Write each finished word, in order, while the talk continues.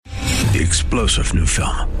the explosive new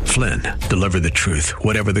film, Flynn, Deliver the Truth,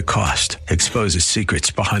 Whatever the Cost, exposes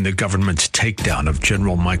secrets behind the government's takedown of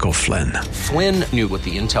General Michael Flynn. Flynn knew what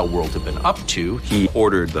the intel world had been up to. He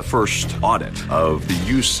ordered the first audit of the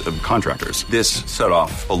use of contractors. This set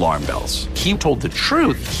off alarm bells. He told the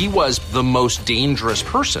truth. He was the most dangerous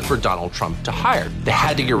person for Donald Trump to hire. They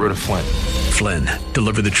had to get rid of Flynn. Flynn,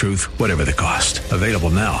 Deliver the Truth, Whatever the Cost. Available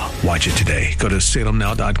now. Watch it today. Go to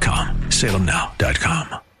salemnow.com.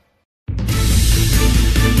 salemnow.com.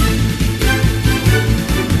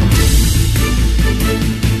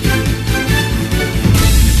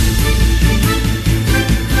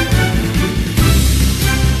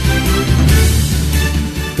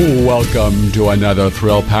 Welcome to another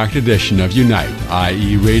thrill-packed edition of Unite,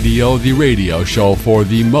 i.e. Radio, the radio show for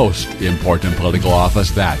the most important political office,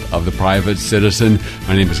 that of the private citizen.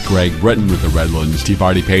 My name is Greg Britton with the Redlands Tea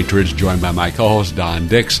Party Patriots, joined by my co-host Don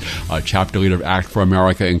Dix, chapter leader of Act for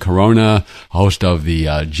America in Corona, host of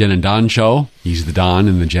the Jen and Don Show. He's the Don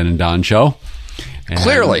in the Jen and Don Show. And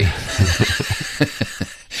clearly.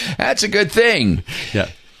 That's a good thing. Yeah.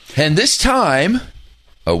 And this time,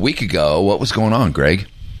 a week ago, what was going on, Greg?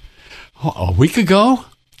 A week ago?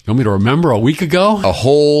 You want me to remember a week ago? A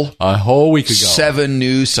whole week ago. 7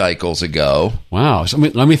 news cycles ago. Wow. So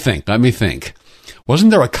let me think.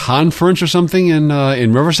 Wasn't there a conference or something in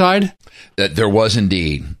Riverside? There was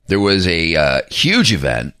indeed. There was a huge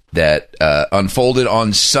event that unfolded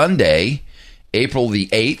on Sunday, April the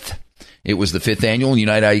 8th. It was the 5th annual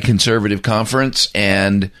United Conservative Conference,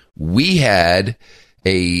 and we had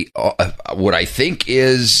what I think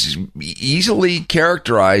is easily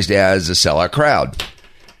characterized as a sellout crowd.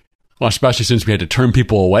 Well, especially since we had to turn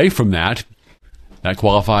people away from that. That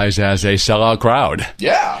qualifies as a sellout crowd.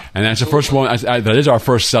 Yeah. And that's the first one. That is our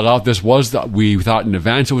first sellout. This was, we thought in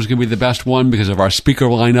advance it was going to be the best one because of our speaker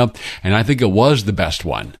lineup, and I think it was the best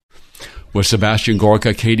one. With Sebastian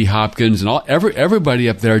Gorka, Katie Hopkins, and everybody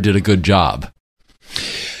up there did a good job.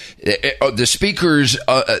 The speakers,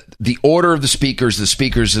 the order of the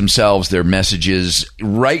speakers themselves, their messages,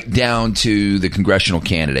 right down to the congressional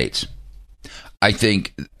candidates. I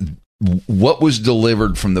think what was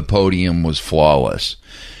delivered from the podium was flawless.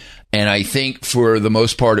 And I think for the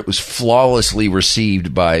most part, it was flawlessly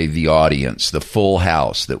received by the audience, the full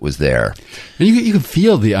house that was there. And you could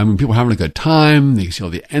feel people having a good time. You could feel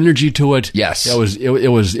the energy to it. Yes. It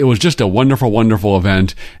was just a wonderful, wonderful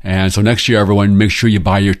event. And so next year, everyone, make sure you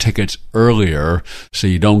buy your tickets earlier so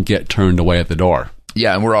you don't get turned away at the door.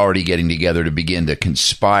 Yeah, and we're already getting together to begin to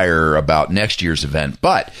conspire about next year's event.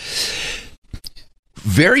 But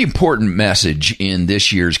very important message in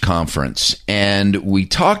this year's conference, and we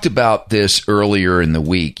talked about this earlier in the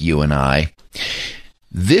week, you and I.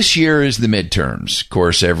 This year is the midterms. Of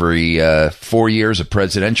course, every 4 years, a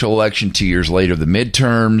presidential election, 2 years later, the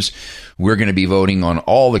midterms. We're going to be voting on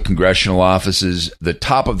all the congressional offices, the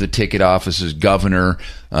top of the ticket offices, governor,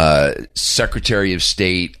 secretary of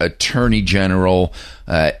state, attorney general.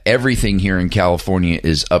 Everything here in California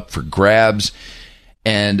is up for grabs.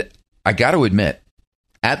 And I got to admit,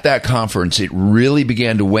 at that conference, it really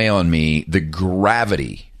began to weigh on me the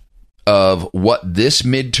gravity of what this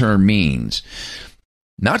midterm means,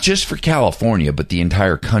 not just for California, but the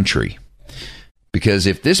entire country. Because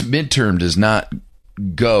if this midterm does not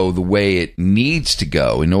go the way it needs to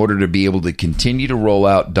go in order to be able to continue to roll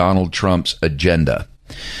out Donald Trump's agenda,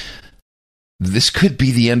 this could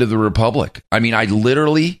be the end of the republic. I mean, I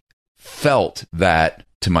literally felt that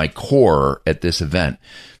to my core at this event,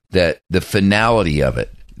 that the finality of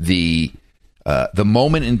it, the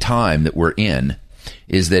moment in time that we're in,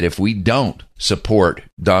 is that if we don't support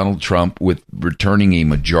Donald Trump with returning a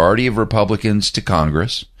majority of Republicans to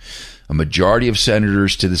Congress, a majority of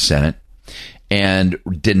senators to the Senate, and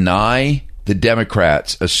deny the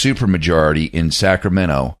Democrats a supermajority in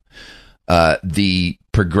Sacramento, the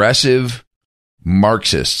progressive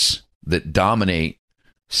Marxists that dominate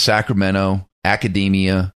Sacramento,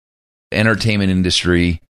 academia, entertainment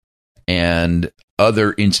industry, and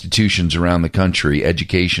other institutions around the country,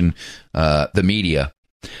 education, the media,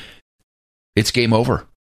 it's game over.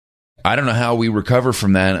 I don't know how we recover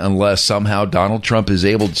from that unless somehow Donald Trump is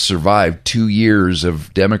able to survive 2 years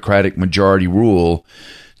of Democratic majority rule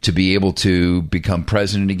to be able to become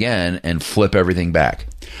president again and flip everything back.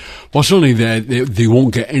 Well, certainly they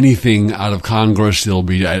won't get anything out of Congress. They'll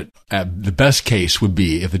be at the best case would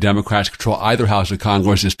be if the Democrats control either house of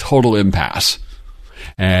Congress, is total impasse.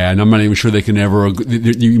 And I'm not even sure they can ever.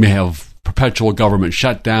 You may have perpetual government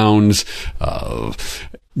shutdowns.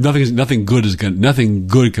 Nothing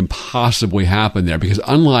good can possibly happen there, because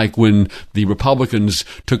unlike when the Republicans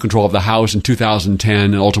took control of the House in 2010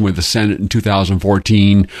 and ultimately the Senate in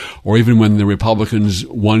 2014, or even when the Republicans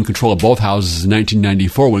won control of both houses in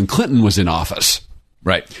 1994 when Clinton was in office.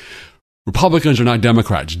 Right. Republicans are not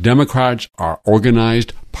Democrats. Democrats are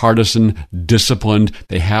organized, partisan, disciplined.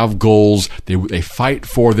 They have goals. They fight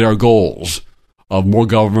for their goals of more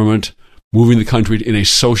government, moving the country in a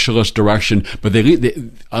socialist direction, but they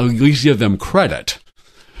at least give them credit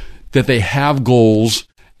that they have goals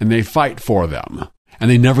and they fight for them, and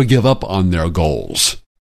they never give up on their goals.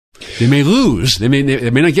 They may lose. They may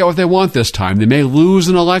not get what they want this time. They may lose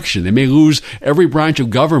an election. They may lose every branch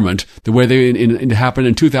of government the way it happened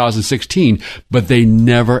in 2016, but they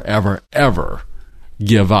never, ever, ever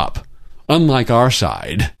give up. Unlike our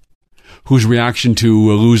side, whose reaction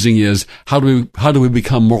to losing is, how do we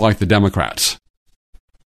become more like the Democrats?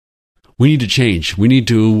 We need to change. We need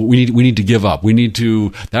to give up.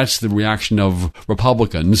 That's the reaction of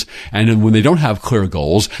Republicans. And when they don't have clear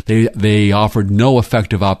goals, they offered no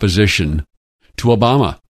effective opposition to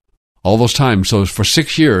Obama all those times. So for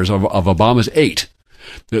 6 years of Obama's 8,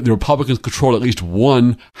 the Republicans controlled at least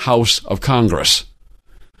one house of Congress.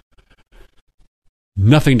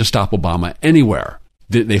 Nothing to stop Obama anywhere.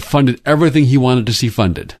 They funded everything he wanted to see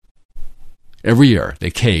funded. Every year,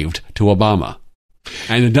 they caved to Obama.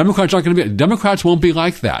 And the Democrats won't be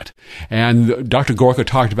like that. And Dr. Gorka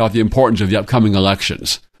talked about the importance of the upcoming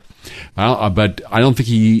elections. But I don't think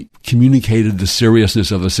he communicated the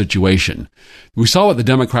seriousness of the situation. We saw what the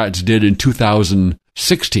Democrats did in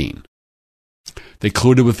 2016. They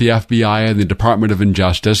colluded with the FBI and the Department of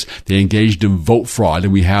Injustice. They engaged in vote fraud,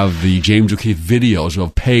 and we have the James O'Keefe videos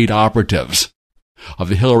of paid operatives of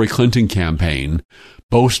the Hillary Clinton campaign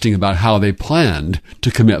boasting about how they planned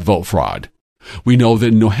to commit vote fraud. We know that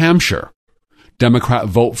in New Hampshire, Democrat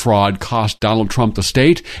vote fraud cost Donald Trump the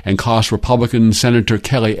state and cost Republican Senator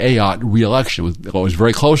Kelly Ayotte re-election. It was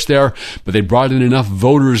very close there, but they brought in enough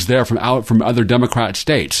voters there from other Democrat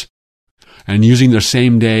states. And using their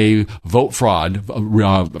same-day vote fraud,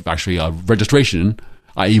 registration,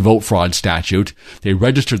 i.e. vote fraud statute, they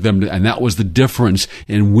registered them, and that was the difference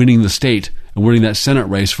in winning the state and winning that Senate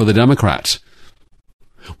race for the Democrats.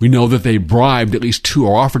 We know that they bribed at least two,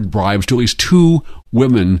 or offered bribes to at least 2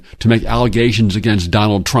 women to make allegations against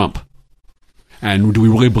Donald Trump. And do we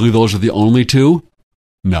really believe those are the only 2?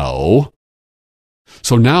 No.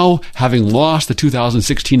 So now, having lost the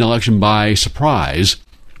 2016 election by surprise,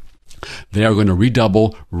 they are going to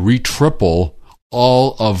redouble, retriple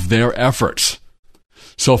all of their efforts.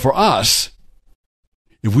 So for us,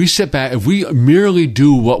 if we sit back, if we merely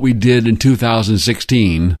do what we did in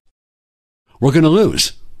 2016, we're going to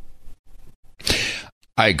lose.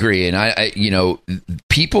 I agree. And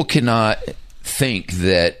people cannot think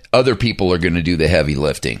that other people are going to do the heavy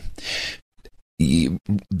lifting.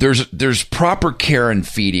 There's proper care and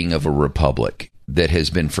feeding of a republic that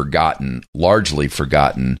has been forgotten, largely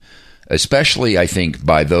forgotten, especially, I think,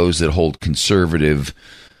 by those that hold conservative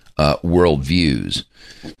worldviews.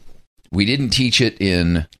 We didn't teach it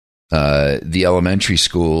in the elementary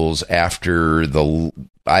schools after the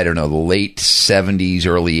late 70s,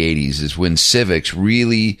 early 80s is when civics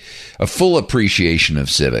really, a full appreciation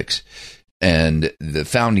of civics and the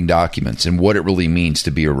founding documents and what it really means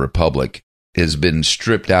to be a republic has been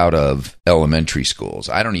stripped out of elementary schools.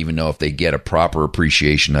 I don't even know if they get a proper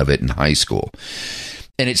appreciation of it in high school.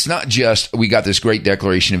 And it's not just, we got this great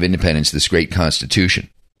Declaration of Independence, this great Constitution,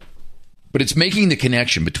 but it's making the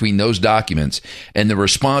connection between those documents and the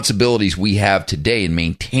responsibilities we have today in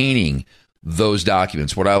maintaining those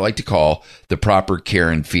documents, what I like to call the proper care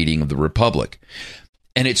and feeding of the republic.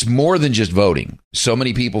 And it's more than just voting. So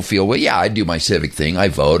many people feel, well, yeah, I do my civic thing. I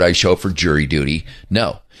vote. I show up for jury duty.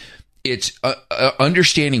 No, it's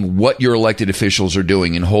understanding what your elected officials are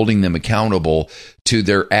doing and holding them accountable to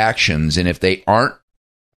their actions. And if they aren't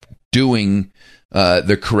doing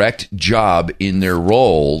the correct job in their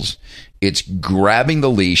roles, it's grabbing the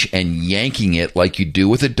leash and yanking it like you do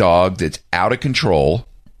with a dog that's out of control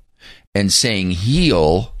and saying,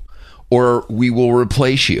 heel, or we will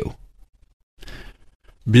replace you.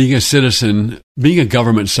 Being a citizen, being a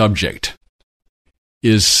government subject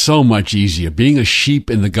is so much easier. Being a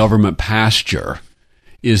sheep in the government pasture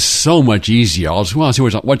is so much easier. I'll see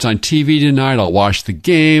what's on TV tonight. I'll watch the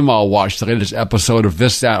game. I'll watch the latest episode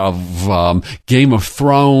of Game of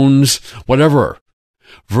Thrones, whatever.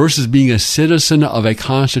 Versus being a citizen of a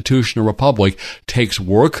constitutional republic takes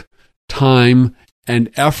work, time,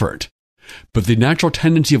 and effort. But the natural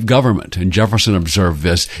tendency of government, and Jefferson observed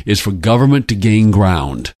this, is for government to gain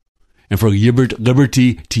ground. and for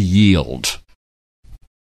liberty to yield.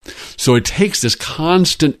 So it takes this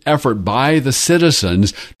constant effort by the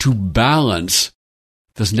citizens to balance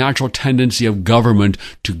this natural tendency of government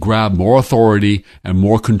to grab more authority and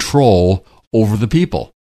more control over the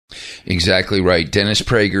people. Exactly right. Dennis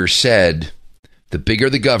Prager said, the bigger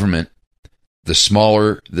the government, the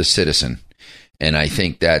smaller the citizen. And I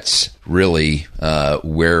think that's really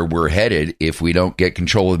where we're headed if we don't get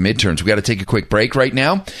control of the midterms. We got to take a quick break right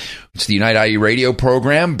now. It's the Unite IE radio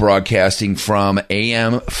program broadcasting from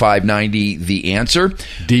AM 590, The Answer.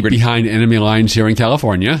 Deep behind enemy lines here in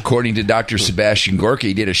California. According to Dr. Sebastian Gorka,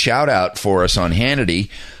 he did a shout out for us on Hannity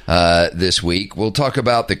this week. We'll talk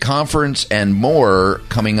about the conference and more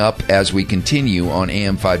coming up as we continue on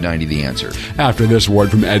AM 590, The Answer. After this word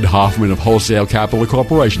from Ed Hoffman of Wholesale Capital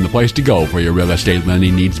Corporation, the place to go for your real estate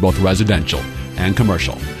lending needs, both residential and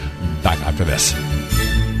commercial. Back after this.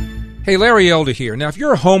 Hey, Larry Elder here. Now, if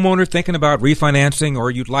you're a homeowner thinking about refinancing or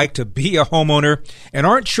you'd like to be a homeowner and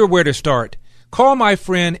aren't sure where to start, call my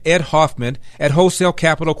friend Ed Hoffman at Wholesale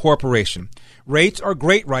Capital Corporation. Rates are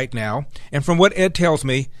great right now, and from what Ed tells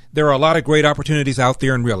me, there are a lot of great opportunities out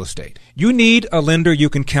there in real estate. You need a lender you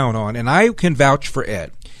can count on, and I can vouch for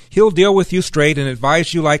Ed. He'll deal with you straight and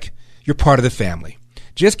advise you like you're part of the family.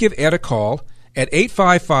 Just give Ed a call at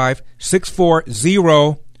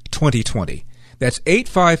 855-640-2020. That's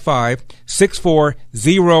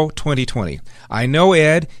 855-640-2020. I know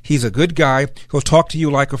Ed. He's a good guy. He'll talk to you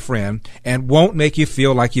like a friend and won't make you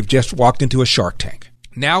feel like you've just walked into a Shark Tank.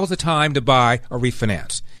 Now is the time to buy or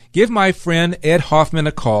refinance. Give my friend Ed Hoffman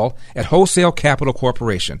a call at Wholesale Capital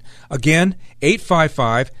Corporation. Again,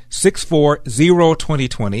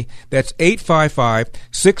 855-640-2020. That's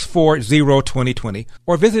 855-640-2020.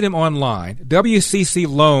 Or visit him online,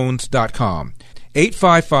 wccloans.com.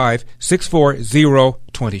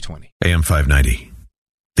 855-640-2020. AM 590,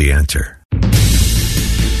 The Answer.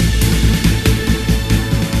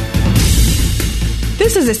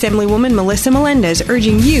 This is Assemblywoman Melissa Melendez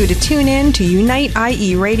urging you to tune in to Unite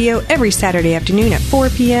IE Radio every Saturday afternoon at 4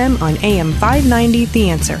 p.m. on AM 590, The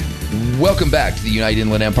Answer. Welcome back to the Unite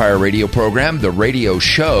Inland Empire radio program, the radio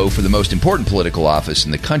show for the most important political office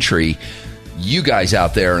in the country. You guys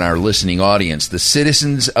out there in our listening audience, the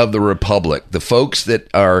citizens of the Republic, the folks that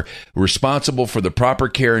are responsible for the proper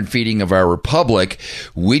care and feeding of our Republic,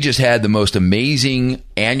 we just had the most amazing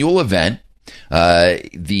annual event,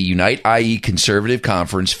 the Unite IE Conservative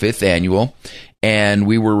Conference, 5th annual, and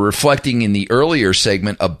we were reflecting in the earlier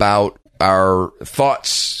segment about our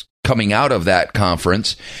thoughts coming out of that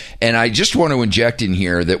conference. And I just want to inject in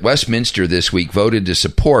here that Westminster this week voted to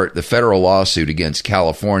support the federal lawsuit against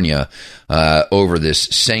California over this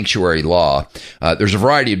sanctuary law. There's a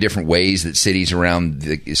variety of different ways that cities around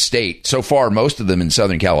the state, so far most of them in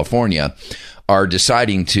Southern California, are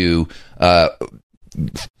deciding to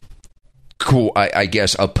I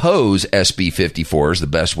guess oppose SB 54 is the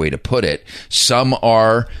best way to put it. Some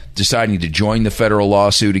are deciding to join the federal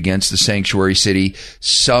lawsuit against the sanctuary city.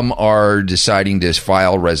 Some are deciding to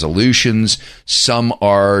file resolutions. Some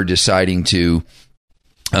are deciding to,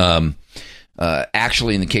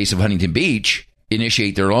 actually, in the case of Huntington Beach,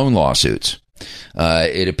 initiate their own lawsuits.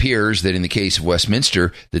 It appears that in the case of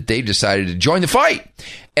Westminster, that they've decided to join the fight.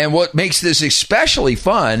 And what makes this especially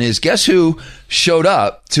fun is, guess who showed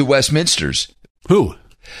up to Westminster's? Who?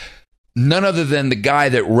 None other than the guy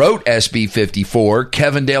that wrote SB 54,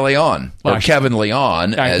 Kevin De Leon, or Kevin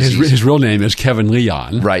Leon. His real name is Kevin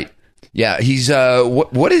Leon. Right. Yeah. He's,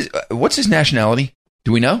 what's his nationality?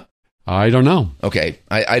 Do we know? I don't know. Okay.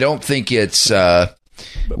 I don't think it's,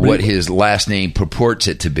 what his last name purports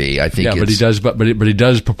it to be. I think, but he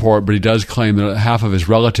does claim that half of his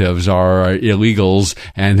relatives are illegals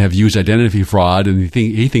and have used identity fraud, and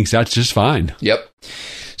he thinks that's just fine. Yep.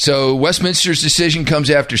 So Westminster's decision comes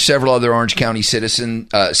after several other Orange County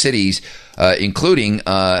cities, including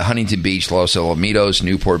Huntington Beach, Los Alamitos,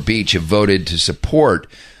 Newport Beach, have voted to support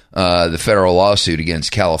the federal lawsuit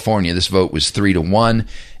against California. This vote was 3-1,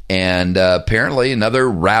 and apparently another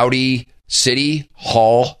rowdy City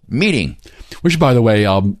Hall meeting. Which, by the way,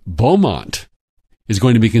 Beaumont is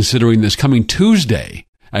going to be considering this coming Tuesday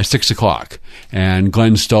at 6 o'clock. And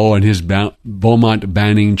Glenn Stowe and his Beaumont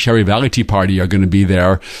banning Cherry Valley Tea Party are going to be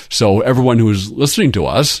there. So everyone who is listening to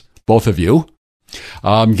us, both of you,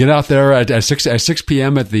 get out there at 6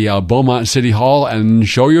 p.m. at the Beaumont City Hall and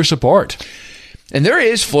show your support. And there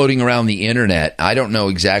is floating around the internet, I don't know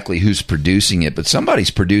exactly who's producing it, but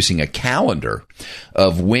somebody's producing a calendar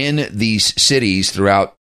of when these cities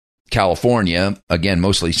throughout California, again,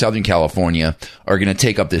 mostly Southern California, are going to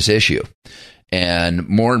take up this issue. And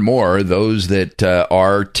more, those that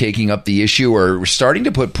are taking up the issue are starting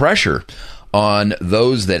to put pressure on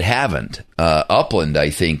those that haven't. Upland, I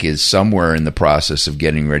think, is somewhere in the process of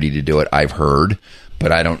getting ready to do it. I've heard,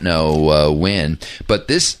 but I don't know when. But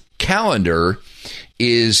this calendar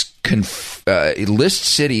is it lists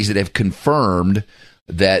cities that have confirmed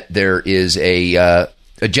that there is a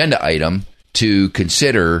agenda item to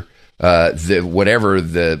consider whatever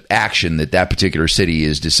the action that particular city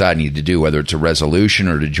is deciding to do, whether it's a resolution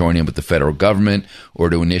or to join in with the federal government or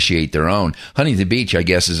to initiate their own. Huntington Beach, I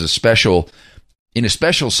guess, is in a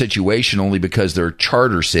special situation only because they're a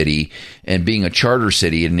charter city, and being a charter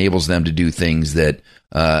city enables them to do things that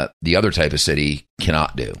the other type of city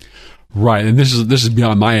cannot do. Right, and this is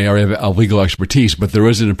beyond my area of legal expertise, but there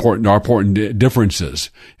is important differences.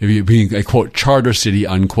 If you being a quote charter city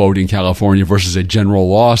unquote in California versus a general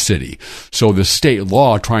law city, so the state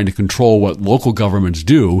law trying to control what local governments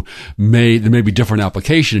do there may be different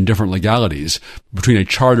application and different legalities between a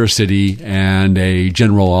charter city and a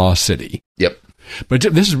general law city. Yep. But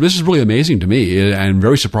this is really amazing to me, and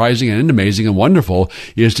very surprising and amazing and wonderful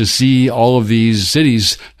is to see all of these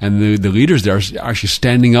cities and the leaders there actually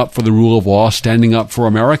standing up for the rule of law, standing up for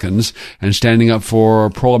Americans, and standing up for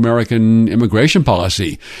pro-American immigration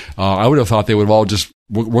policy. I would have thought they would have all just,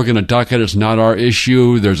 we're going to duck it. It's not our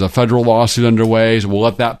issue. There's a federal lawsuit underway, so we'll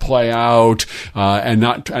let that play out,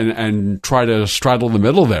 and try to straddle the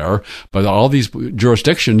middle there. But all these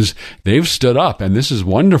jurisdictions, they've stood up, and this is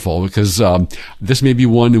wonderful because this may be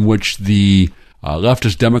one in which the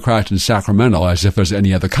leftist Democrats in Sacramento, as if there's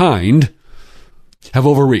any other kind, have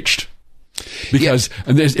overreached. Because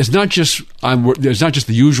and it's not just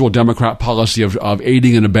the usual Democrat policy of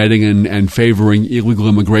aiding and abetting and favoring illegal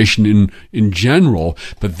immigration in general,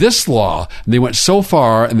 but this law, they went so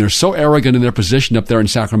far and they're so arrogant in their position up there in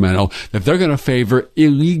Sacramento that they're going to favor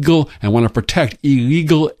illegal and want to protect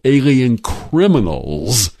illegal alien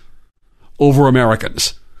criminals over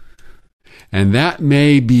Americans. And that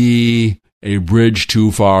may be a bridge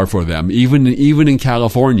too far for them, even in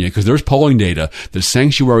California, because there's polling data that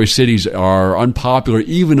sanctuary cities are unpopular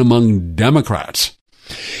even among Democrats.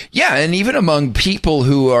 Yeah, and even among people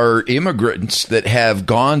who are immigrants that have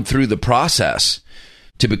gone through the process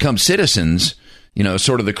to become citizens,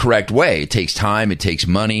 sort of the correct way. It takes time, it takes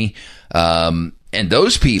money, and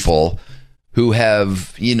those people who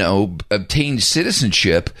have, obtained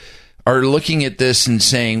citizenship are looking at this and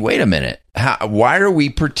saying, wait a minute, why are we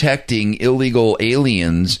protecting illegal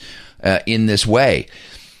aliens in this way?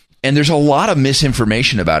 And there's a lot of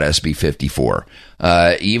misinformation about SB 54.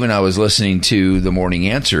 Even I was listening to The Morning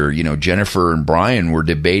Answer. Jennifer and Brian were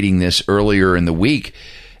debating this earlier in the week.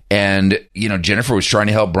 And, Jennifer was trying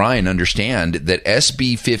to help Brian understand that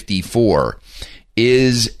SB 54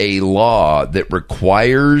 is a law that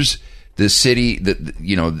requires the city,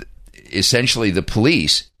 essentially the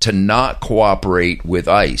police, to not cooperate with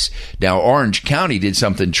ICE. Now, Orange County did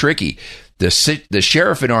something tricky. The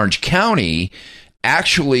sheriff in Orange County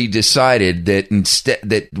actually decided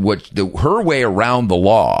that her way around the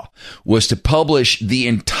law was to publish the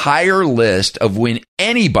entire list of when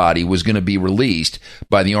anybody was going to be released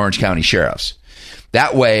by the Orange County sheriffs.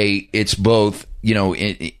 That way, it's both. Now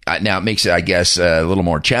it makes it, I guess, a little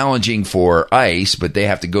more challenging for ICE, but they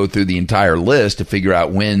have to go through the entire list to figure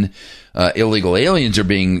out when illegal aliens are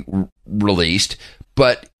being released,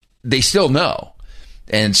 but they still know.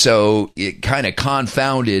 And so it kind of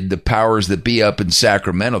confounded the powers that be up in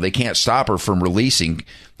Sacramento. They can't stop her from releasing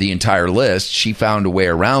the entire list. She found a way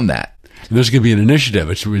around that. There's going to be an initiative.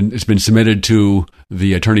 It's been submitted to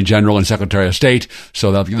the Attorney General and Secretary of State,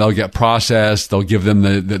 so they'll get processed. They'll give them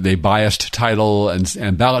the biased title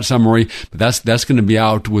and ballot summary. But that's going to be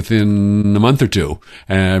out within a month or two,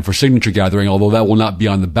 and for signature gathering. Although that will not be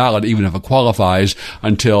on the ballot, even if it qualifies,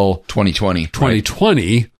 until 2020.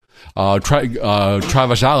 2020. Right.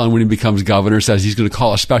 Travis Allen, when he becomes governor, says he's going to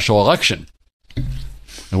call a special election.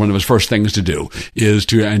 And one of his first things to do is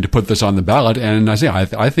to put this on the ballot. And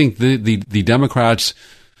I think the Democrats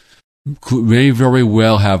may very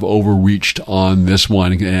well have overreached on this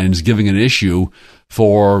one and is giving an issue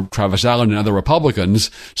for Travis Allen and other Republicans.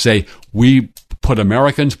 Say, we put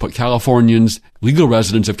Americans, put Californians, legal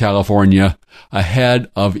residents of California ahead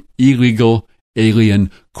of illegal alien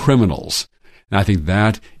criminals. And I think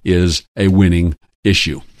that is a winning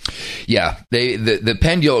issue. Yeah, the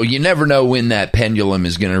pendulum, you never know when that pendulum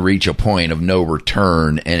is going to reach a point of no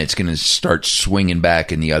return and it's going to start swinging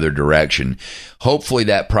back in the other direction. Hopefully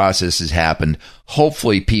that process has happened.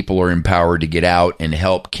 hopefully people are empowered to get out and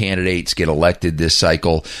help candidates get elected this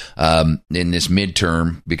cycle in this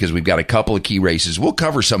midterm, because we've got a couple of key races. We'll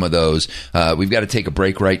cover some of those. We've got to take a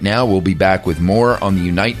break right now. We'll be back with more on the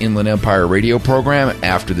Unite Inland Empire radio program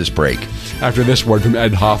after this break. After this word from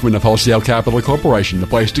Ed Hoffman of Wholesale Capital Corporation, the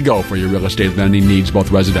place to go for your real estate lending needs,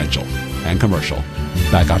 both residential and commercial.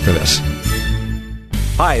 Back after this.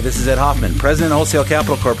 Hi, this is Ed Hoffman, President of Wholesale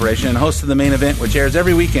Capital Corporation and host of The Main Event, which airs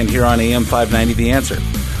every weekend here on AM 590 The Answer.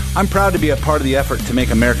 I'm proud to be a part of the effort to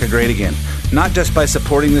make America great again, not just by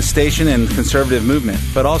supporting this station and conservative movement,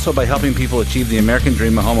 but also by helping people achieve the American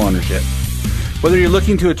dream of homeownership. Whether you're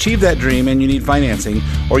looking to achieve that dream and you need financing,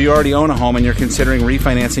 or you already own a home and you're considering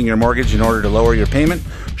refinancing your mortgage in order to lower your payment,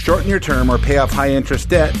 shorten your term, or pay off high-interest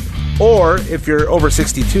debt, or if you're over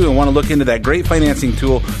 62 and want to look into that great financing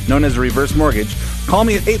tool known as a reverse mortgage, call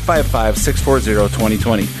me at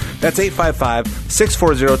 855-640-2020. That's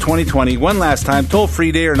 855-640-2020. One last time,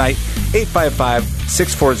 toll-free day or night,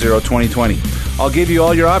 855-640-2020. I'll give you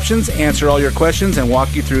all your options, answer all your questions, and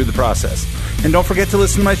walk you through the process. And don't forget to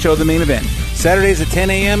listen to my show, The Main Event, Saturdays at 10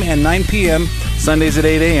 a.m. and 9 p.m., Sundays at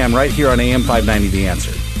 8 a.m., right here on AM 590 The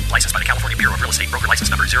Answer. Licensed by the California Bureau of Real Estate. Broker license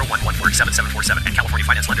number 011477747 and California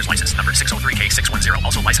Finance Lenders License number 603K610.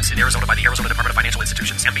 Also licensed in Arizona by the Arizona Department of Financial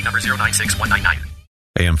Institutions. MB number 096199.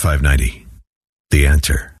 AM 590, The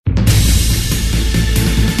Answer.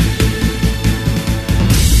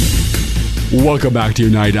 Welcome back to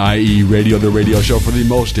Unite IE Radio, the radio show for the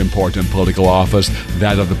most important political office,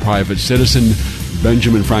 that of the private citizen.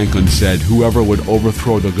 Benjamin Franklin said, "Whoever would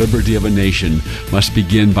overthrow the liberty of a nation must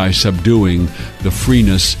begin by subduing the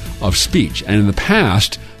freeness of speech." And in the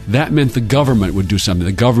past, that meant the government would do something.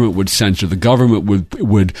 The government would censor. The government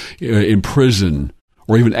would imprison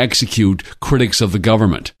or even execute critics of the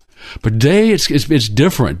government. But today it's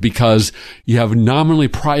different, because you have nominally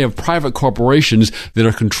private corporations that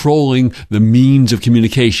are controlling the means of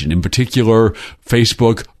communication, in particular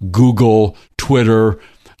Facebook, Google, Twitter,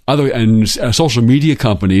 and social media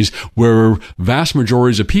companies, where vast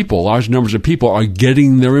majorities of people, large numbers of people, are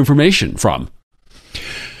getting their information from.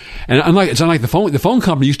 And it's unlike the phone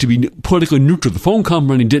company used to be politically neutral. The phone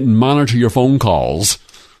company didn't monitor your phone calls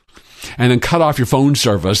and then cut off your phone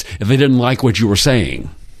service if they didn't like what you were saying.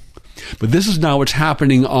 But this is now what's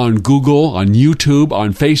happening on Google, on YouTube,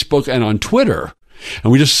 on Facebook, and on Twitter.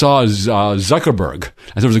 And we just saw Zuckerberg.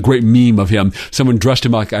 There was a great meme of him. Someone dressed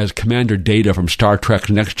him up as Commander Data from Star Trek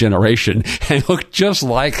Next Generation, and looked just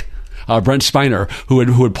like Brent Spiner, who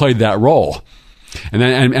had played that role.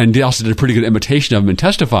 And they also did a pretty good imitation of him in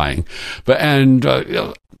testifying. One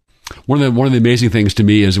of the amazing things to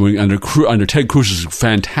me is when under Ted Cruz's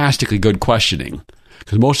fantastically good questioning,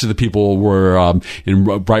 because most of the people were in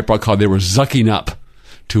Breitbart called, they were zucking up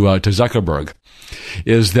to Zuckerberg,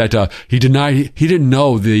 is that he denied he didn't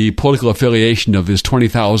know the political affiliation of his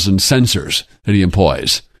 20,000 censors that he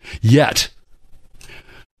employs. Yet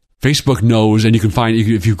Facebook knows, and you can find,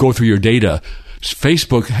 if you go through your data,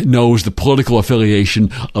 Facebook knows the political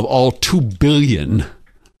affiliation of all 2 billion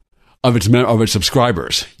of its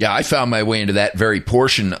subscribers. Yeah, I found my way into that very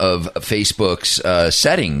portion of Facebook's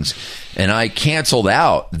settings, and I canceled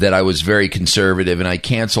out that I was very conservative, and I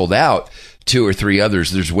canceled out 2 or 3 others.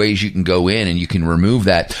 There's ways you can go in and you can remove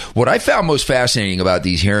that. What I found most fascinating about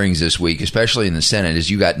these hearings this week, especially in the Senate, is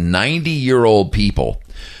you got 90-year-old people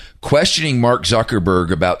questioning Mark Zuckerberg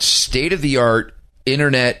about state-of-the-art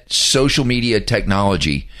internet, social media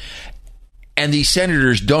technology, and these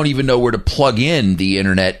senators don't even know where to plug in the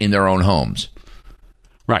internet in their own homes.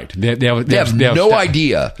 Right. They have no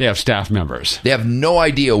idea. They have staff members. They have no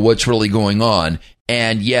idea what's really going on,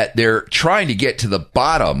 and yet they're trying to get to the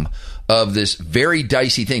bottom of this very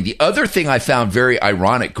dicey thing. The other thing I found very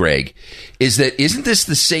ironic, Greg, is that isn't this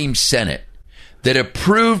the same Senate that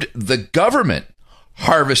approved the government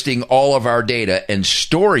harvesting all of our data and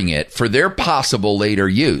storing it for their possible later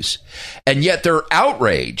use? And yet they're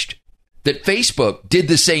outraged that Facebook did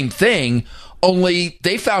the same thing, only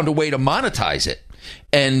they found a way to monetize it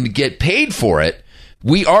and get paid for it.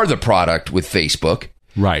 We are the product with Facebook.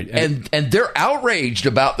 Right. And they're outraged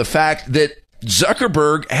about the fact that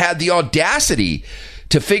Zuckerberg had the audacity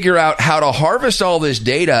to figure out how to harvest all this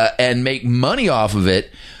data and make money off of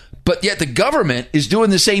it, but yet the government is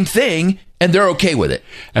doing the same thing and they're okay with it.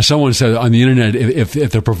 As someone said on the internet, if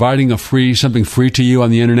they're providing something free to you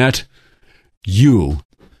on the internet, you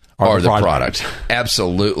are the product.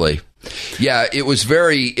 Absolutely. Yeah, it was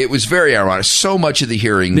very ironic. So much of the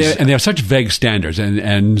hearings, and they have such vague standards.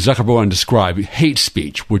 And Zuckerberg wanted to describe hate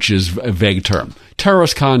speech, which is a vague term.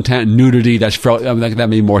 Terrorist content, nudity, that may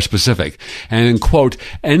be more specific. And quote,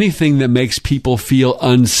 anything that makes people feel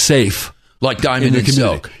unsafe Like Diamond and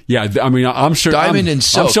Silk. Yeah, I mean, I'm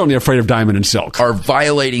certainly afraid of Diamond and Silk. Are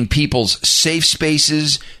violating people's safe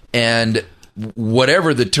spaces and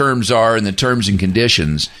whatever the terms are and the terms and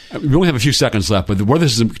conditions. We only have a few seconds left, but where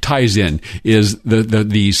this ties in is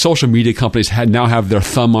the social media companies now have their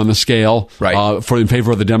thumb on the scale, right, in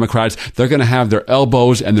favor of the Democrats. They're going to have their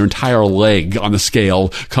elbows and their entire leg on the scale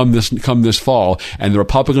come this fall, and the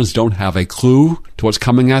Republicans don't have a clue to what's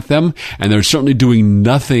coming at them, and they're certainly doing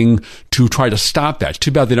nothing to try to stop that. It's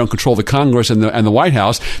too bad they don't control the Congress and the White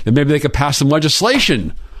House. Then maybe they could pass some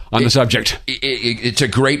legislation on the subject. It's a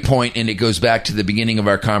great point, and it goes back to the beginning of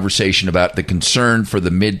our conversation about the concern for the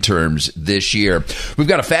midterms this year. We've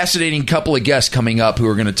got a fascinating couple of guests coming up who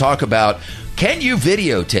are going to talk about, can you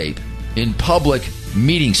videotape in public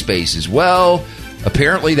meeting spaces? Well,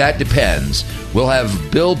 apparently that depends. We'll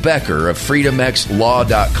have Bill Becker of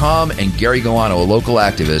FreedomXLaw.com and Gary Galano, a local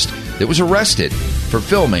activist that was arrested for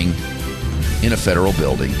filming in a federal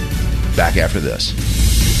building. Back after this.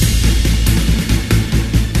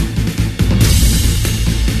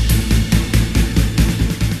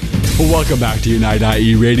 Welcome back to Unite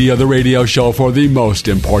IE Radio, the radio show for the most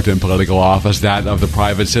important political office, that of the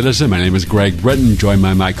private citizen. My name is Greg Britton, joined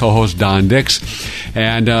by my co-host Don Dix.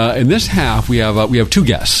 And in this half, we have two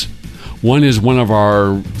guests. One is one of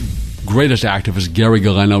our greatest activists, Gary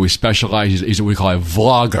Galano. He's what we call a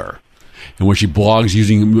vlogger, in which he blogs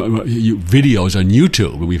using videos on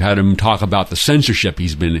YouTube. We've had him talk about the censorship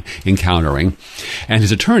he's been encountering. And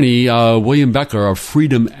his attorney, William Becker of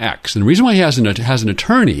Freedom X. And the reason why he has an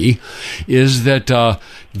attorney is that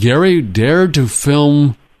Gary dared to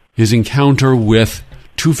film his encounter with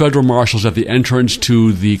two federal marshals at the entrance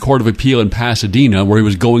to the Court of Appeal in Pasadena, where he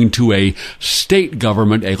was going to a state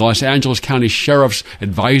government, a Los Angeles County Sheriff's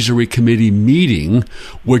Advisory Committee meeting,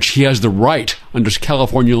 which he has the right under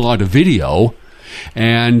California law to video.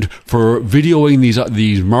 And for videoing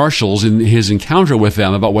these marshals in his encounter with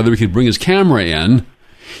them about whether he could bring his camera in,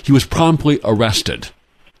 he was promptly arrested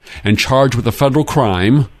and charged with a federal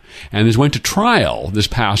crime. And he went to trial this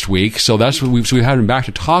past week, so that's what we had him back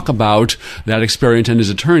to talk about that experience, and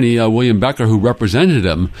his attorney, William Becker, who represented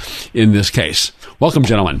him in this case. Welcome,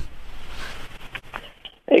 gentlemen.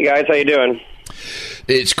 Hey, guys. How you doing?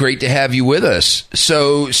 It's great to have you with us.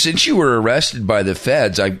 So, since you were arrested by the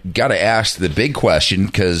feds, I got to ask the big question,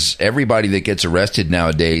 because everybody that gets arrested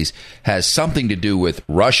nowadays has something to do with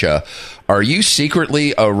Russia. Are you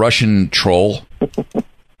secretly a Russian troll?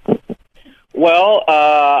 Well,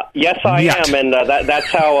 yes, I am, and that's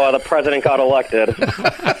how the president got elected.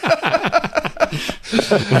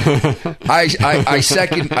 I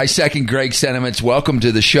second Greg's sentiments. Welcome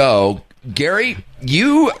to the show, Gary.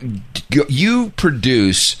 You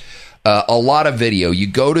produce a lot of video. You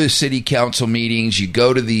go to city council meetings, you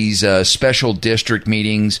go to these special district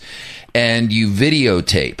meetings, and you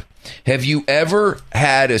videotape. Have you ever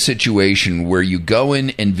had a situation where you go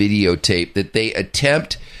in and videotape that they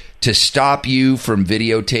attempt to stop you from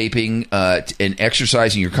videotaping and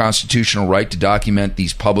exercising your constitutional right to document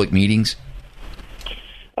these public meetings?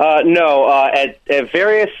 No. At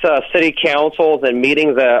various city councils and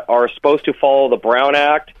meetings that are supposed to follow the Brown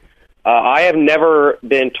Act, I have never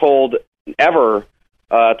been told ever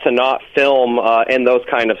to not film in those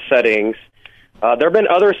kind of settings. There have been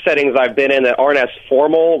other settings I've been in that aren't as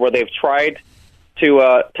formal, where they've tried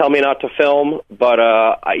to tell me not to film, but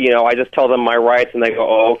I just tell them my rights, and they go,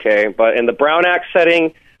 "Oh, okay." But in the Brown Act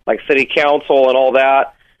setting, like city council and all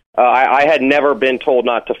that, I had never been told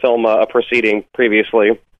not to film a proceeding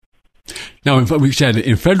previously. Now, we said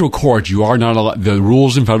in federal court, you are not allowed. The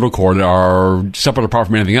rules in federal court are separate apart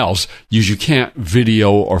from anything else. You can't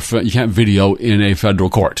video in a federal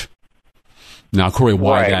court. Now, Corey,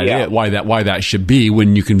 why that should be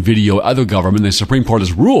when you can video other government? The Supreme Court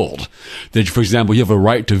has ruled that, for example, you have a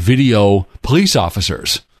right to video police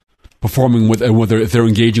officers performing if they're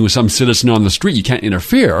engaging with some citizen on the street. You can't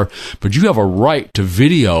interfere, but you have a right to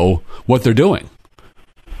video what they're doing.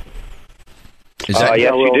 Yes,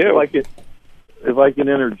 you do. If I can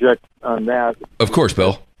interject on that, of course,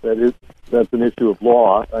 Bill. That's an issue of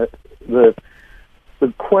law.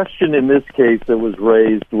 The question in this case that was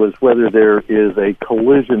raised was whether there is a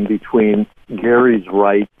collision between Gary's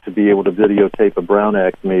right to be able to videotape a Brown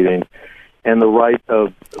Act meeting and the right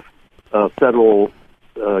of the federal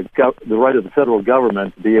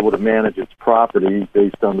government to be able to manage its property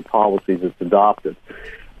based on the policies it's adopted.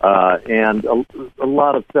 And a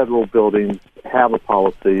lot of federal buildings have a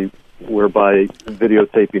policy whereby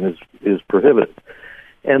videotaping is prohibited.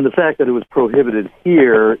 And the fact that it was prohibited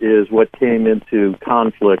here is what came into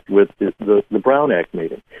conflict with the Brown Act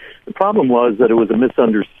meeting. The problem was that it was a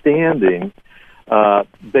misunderstanding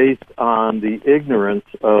based on the ignorance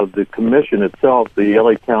of the commission itself, the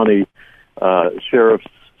L.A. County Sheriff's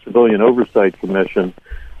Civilian Oversight Commission,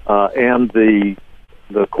 and the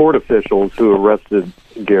court officials who arrested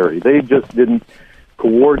Gary. They just didn't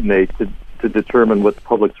coordinate to determine what the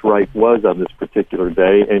public's right was on this particular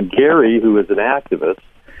day. And Gary, who is an activist,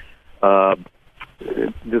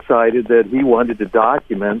 decided that he wanted to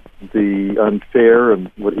document the unfair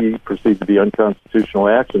and what he perceived to be unconstitutional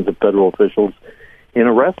actions of federal officials in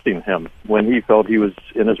arresting him when he felt he was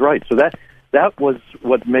in his right. So that was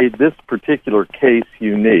what made this particular case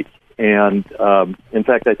unique. And in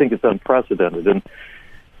fact, I think it's unprecedented. And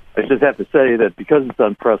I just have to say that because it's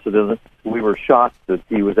unprecedented, we were shocked that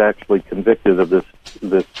he was actually convicted of this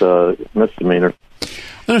misdemeanor.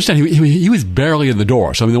 I understand. He was barely in the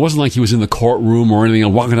door. So, I mean, it wasn't like he was in the courtroom or anything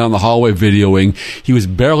and walking down the hallway videoing. He was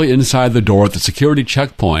barely inside the door at the security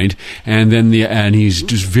checkpoint, and then he's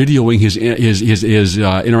just videoing his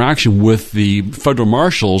interaction with the federal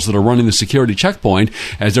marshals that are running the security checkpoint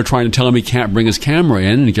as they're trying to tell him he can't bring his camera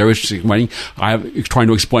in. And Gary's trying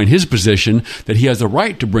to explain his position that he has the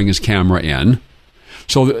right to bring his camera in.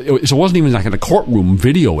 So it wasn't even like in a courtroom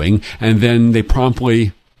videoing, and then they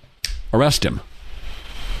promptly arrest him.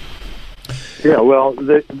 Yeah, well,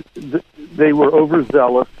 they were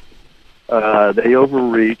overzealous, they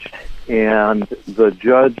overreached, and the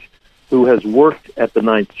judge who has worked at the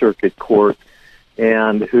Ninth Circuit Court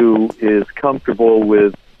and who is comfortable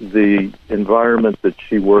with the environment that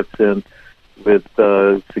she works in with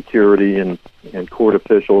security and court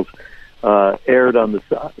officials, erred on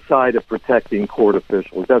the side of protecting court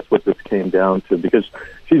officials. That's what this came down to, because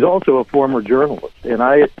she's also a former journalist,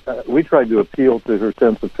 and we tried to appeal to her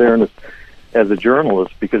sense of fairness as a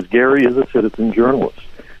journalist, because Gary is a citizen journalist,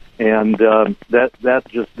 and that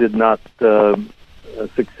just did not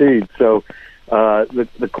succeed. So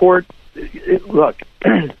the court, look,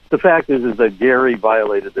 the fact is that Gary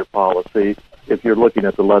violated their policy. If you're looking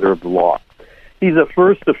at the letter of the law, he's a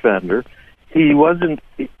first offender. He wasn't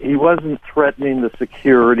threatening the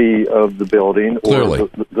security of the building or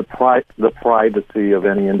the privacy of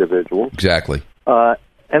any individual. Exactly,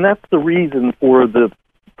 and that's the reason for the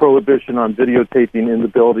prohibition on videotaping in the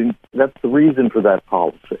building. That's the reason for that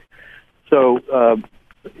policy. So,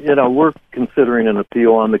 we're considering an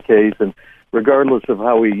appeal on the case, and regardless of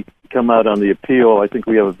how we come out on the appeal, I think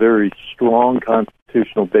we have a very strong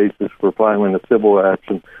constitutional basis for filing a civil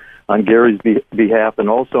action on Gary's behalf, and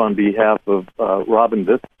also on behalf of Robin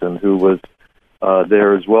Vistison, who was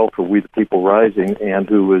there as well for We the People Rising, and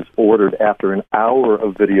who was ordered after an hour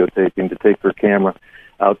of videotaping to take her camera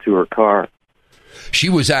out to her car. She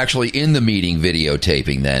was actually in the meeting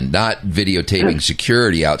videotaping then, not videotaping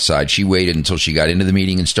security outside. She waited until she got into the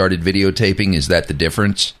meeting and started videotaping. Is that the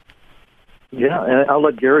difference? Yeah, and I'll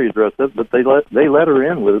let Gary address it, but they let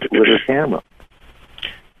her in with her camera.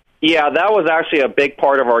 Yeah, that was actually a big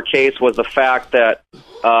part of our case, was the fact that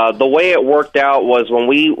the way it worked out was when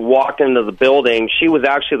we walked into the building, she was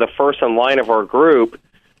actually the first in line of our group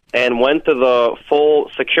and went through the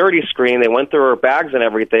full security screen. They went through her bags and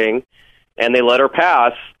everything, and they let her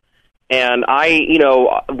pass. And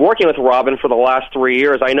working with Robin for the last 3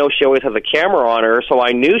 years, I know she always has a camera on her, so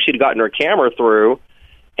I knew she'd gotten her camera through.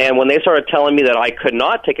 And when they started telling me that I could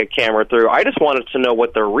not take a camera through, I just wanted to know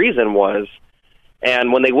what their reason was.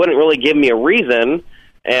 And when they wouldn't really give me a reason,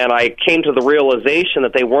 and I came to the realization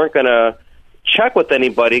that they weren't going to check with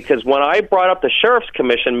anybody, because when I brought up the Sheriff's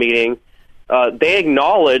Commission meeting, they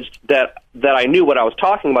acknowledged that I knew what I was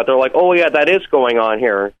talking about. They're like, oh, yeah, that is going on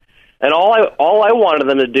here. And all I wanted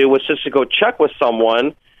them to do was just to go check with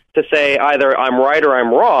someone to say either I'm right or I'm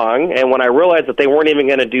wrong. And when I realized that they weren't even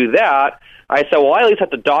going to do that, I said, well, I at least have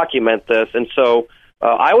to document this. And so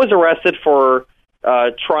I was arrested for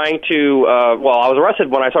trying to, I was arrested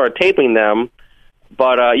when I started taping them.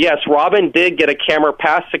 But, yes, Robin did get a camera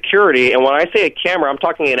past security. And when I say a camera, I'm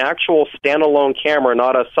talking an actual standalone camera,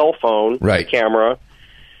 not a cell phone camera.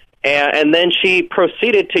 And then she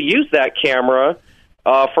proceeded to use that camera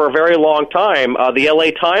for a very long time. The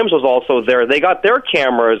L.A. Times was also there. They got their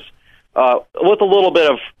cameras with a little bit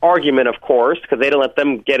of argument, of course, because they didn't let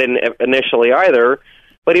them get in initially either.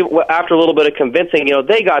 But after a little bit of convincing,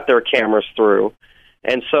 they got their cameras through.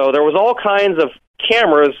 And so there was all kinds of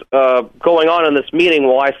cameras going on in this meeting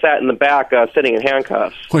while I sat in the back sitting in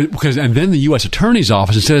handcuffs. And then the U.S. Attorney's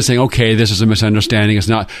Office, instead of saying, okay, this is a misunderstanding, it's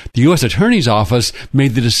not, the U.S. Attorney's Office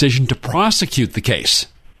made the decision to prosecute the case.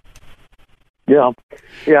 Yeah,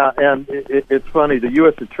 and it's funny. The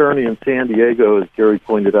U.S. Attorney in San Diego, as Gary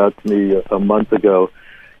pointed out to me a month ago,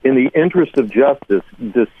 in the interest of justice,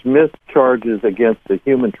 dismissed charges against a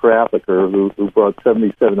human trafficker who brought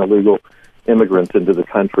 77 illegal immigrants into the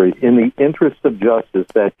country. In the interest of justice,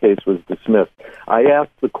 that case was dismissed. I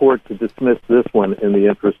asked the court to dismiss this one in the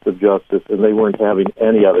interest of justice, and they weren't having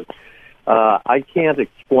any of it. I can't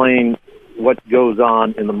explain what goes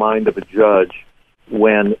on in the mind of a judge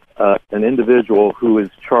when an individual who is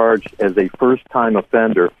charged as a first-time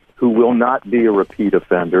offender, who will not be a repeat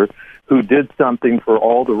offender, who did something for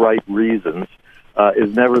all the right reasons,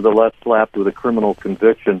 is nevertheless slapped with a criminal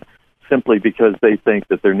conviction simply because they think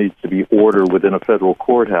that there needs to be order within a federal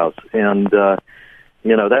courthouse. And,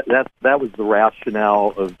 that was the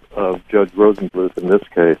rationale of Judge Rosenbluth in this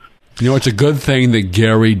case. It's a good thing that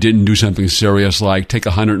Gary didn't do something serious like take a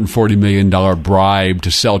 $140 million bribe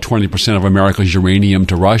to sell 20% of America's uranium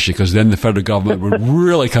to Russia, because then the federal government would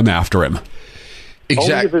really come after him.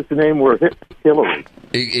 Only if his name were Hillary.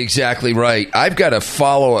 Exactly right. I've got a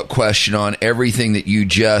follow-up question on everything that you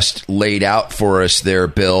just laid out for us there,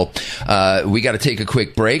 Bill. We got to take a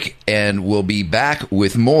quick break, and we'll be back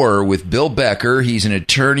with more with Bill Becker. He's an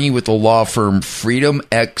attorney with the law firm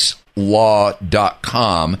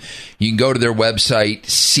freedomxlaw.com. You can go to their website,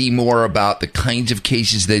 see more about the kinds of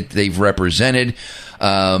cases that they've represented.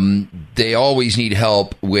 They always need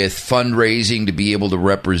help with fundraising to be able to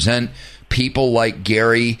represent people like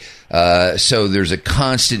Gary. So there's a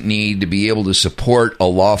constant need to be able to support a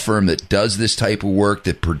law firm that does this type of work,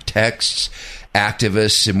 that protects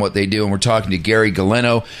activists and what they do. And we're talking to Gary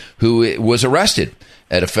Galeno, who was arrested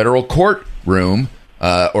at a federal courtroom,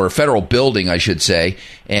 or a federal building, I should say.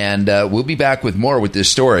 And we'll be back with more with this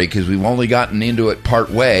story, because we've only gotten into it part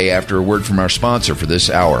way after a word from our sponsor for this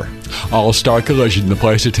hour. All-Star Collision, the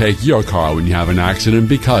place to take your car when you have an accident,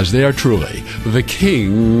 because they are truly the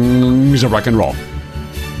kings of rock and roll.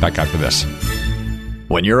 Back after this.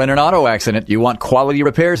 When you're in an auto accident, you want quality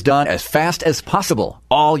repairs done as fast as possible.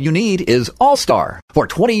 All you need is All-Star. For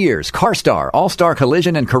 20 years, CarStar, All-Star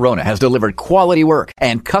Collision, and Corona has delivered quality work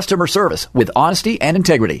and customer service with honesty and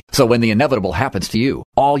integrity. So when the inevitable happens to you,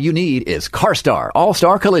 all you need is CarStar,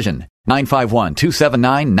 All-Star Collision.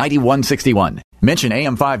 951-279-9161. Mention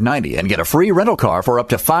AM590 and get a free rental car for up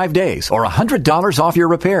to 5 days or $100 off your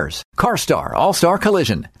repairs. CarStar All-Star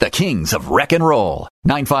Collision, the kings of wreck and roll.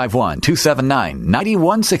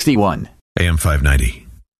 951-279-9161. AM590,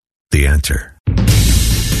 The Answer.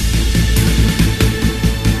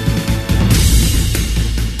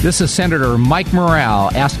 This is Senator Mike Morale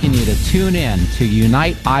asking you to tune in to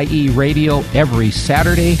Unite IE Radio every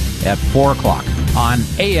Saturday at 4 o'clock on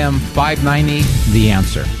AM 590, The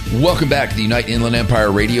Answer. Welcome back to the Unite Inland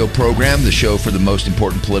Empire radio program, the show for the most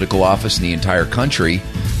important political office in the entire country,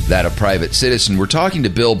 that of private citizen. We're talking to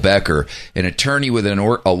Bill Becker, an attorney with a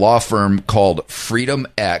law firm called Freedom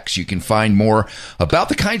X. You can find more about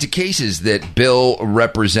the kinds of cases that Bill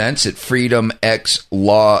represents at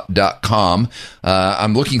freedomxlaw.com.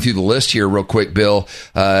 I'm looking through the list here real quick, Bill.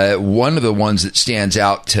 One of the ones that stands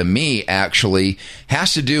out to me, actually,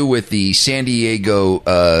 has to do with the San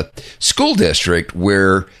Diego school district,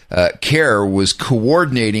 where CARE was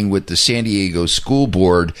coordinating with the San Diego School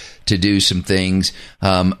Board to do some things.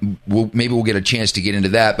 Maybe we'll get a chance to get into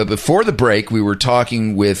that. But before the break, we were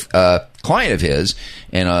talking with a client of his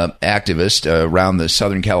and an activist around the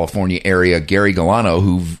Southern California area, Gary Galeno,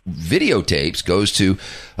 who videotapes, goes to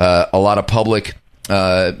a lot of public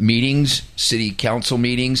meetings, city council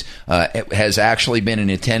meetings, has actually been in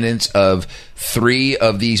attendance of 3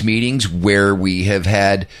 of these meetings where we have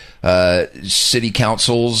had city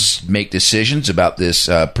councils make decisions about this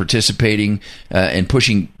participating in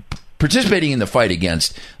the fight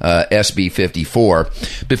against SB 54.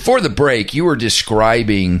 Before the break, you were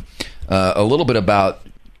describing a little bit about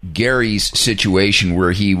Gary's situation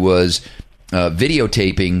where he was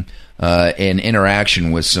videotaping an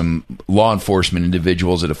interaction with some law enforcement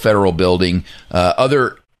individuals at a federal building.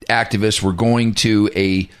 Other activists were going to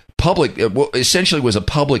a public, essentially was a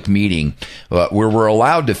public meeting where we're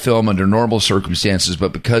allowed to film under normal circumstances,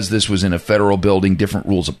 but because this was in a federal building, different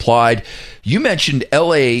rules applied. You mentioned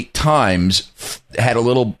LA Times had a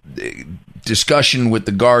little discussion with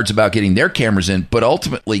the guards about getting their cameras in, but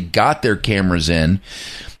ultimately got their cameras in.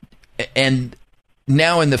 And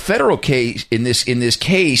now in the federal case, in this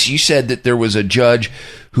case, you said that there was a judge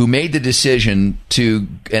who made the decision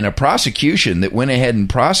and a prosecution that went ahead and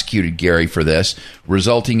prosecuted Gary for this,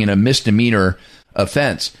 resulting in a misdemeanor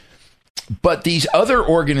offense. But these other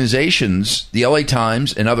organizations, the LA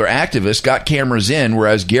Times and other activists, got cameras in,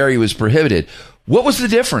 whereas Gary was prohibited. What was the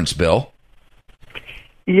difference, Bill?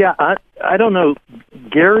 Yeah, I don't know.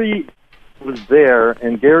 Gary was there,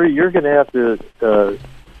 and Gary, you're going to have to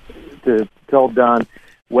tell Don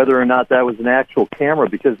whether or not that was an actual camera,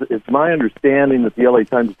 because it's my understanding that the LA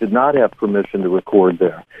Times did not have permission to record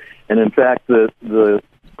there. And in fact, the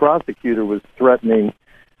prosecutor was threatening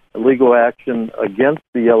legal action against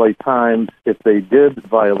the LA Times if they did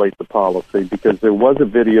violate the policy, because there was a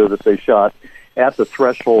video that they shot at the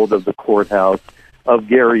threshold of the courthouse of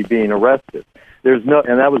Gary being arrested.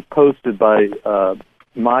 And that was posted by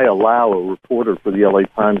Maya Lau, a reporter for the LA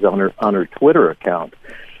Times, on her Twitter account.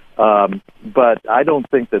 But I don't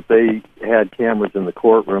think that they had cameras in the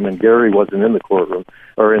courtroom, and Gary wasn't in the courtroom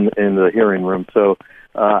or in the hearing room. So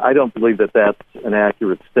I don't believe that that's an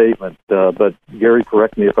accurate statement. But Gary,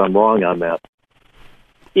 correct me if I'm wrong on that.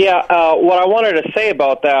 Yeah, what I wanted to say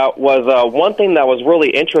about that was one thing that was really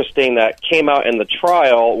interesting that came out in the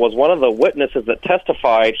trial was one of the witnesses that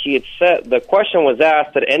testified. He had said, the question was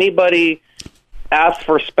asked, did anybody ask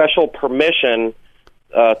for special permission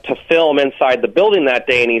to film inside the building that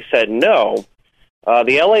day, and he said no.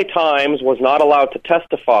 The LA Times was not allowed to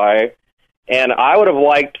testify, and I would have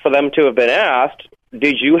liked for them to have been asked,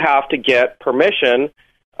 did you have to get permission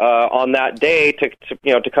on that day to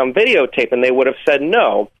come videotape? And they would have said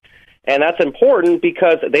no. And that's important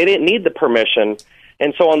because they didn't need the permission.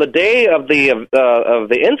 And so on the day of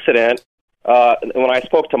the incident, when I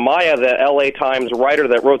spoke to Maya, the LA Times writer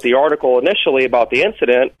that wrote the article initially about the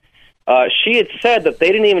incident, she had said that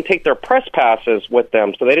they didn't even take their press passes with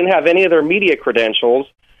them, so they didn't have any of their media credentials.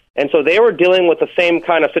 And so they were dealing with the same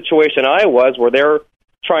kind of situation I was, where they're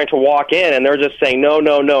trying to walk in, and they're just saying, no,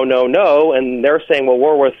 no, no, no, no, and they're saying, well,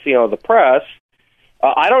 we're with, the press.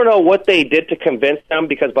 I don't know what they did to convince them,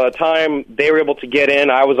 because by the time they were able to get in,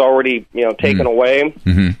 I was already, taken away.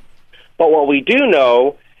 Mm-hmm. But what we do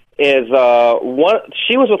know is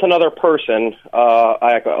she was with another person,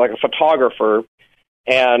 like a photographer,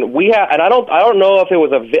 and and I don't know if it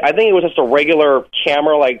was I think it was just a regular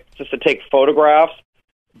camera, like just to take photographs.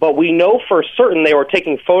 But we know for certain they were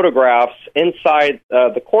taking photographs inside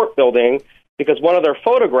the court building, because one of their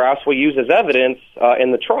photographs we use as evidence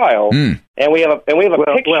in the trial, and we have a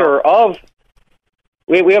picture of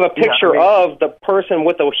the person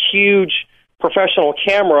with a huge professional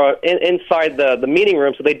camera inside the meeting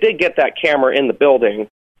room. So they did get that camera in the building.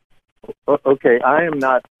 Okay, I am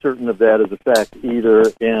not certain of that as a fact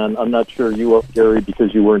either, and I'm not sure you are, Gary,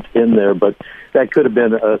 because you weren't in there, but that could have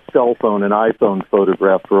been a cell phone, an iPhone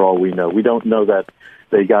photograph for all we know. We don't know that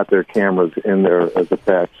they got their cameras in there as a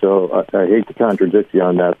fact, so I hate to contradict you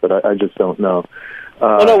on that, but I just don't know.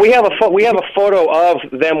 No, we have a photo of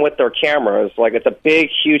them with their cameras. Like, it's a big,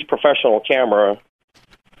 huge professional camera.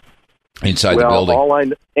 Inside the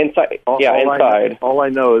building? Inside. All I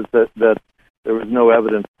know is that there was no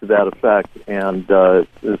evidence to that effect, and this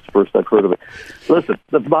is the first I've heard of it. Listen,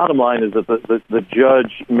 the bottom line is that the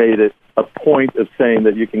judge made it a point of saying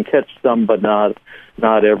that you can catch some, but not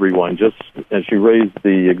everyone. Just as she raised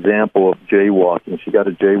the example of jaywalking, she got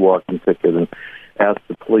a jaywalking ticket and asked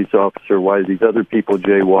the police officer why these other people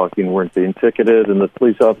jaywalking weren't being ticketed, and the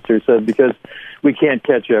police officer said, because we can't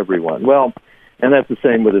catch everyone. Well, and that's the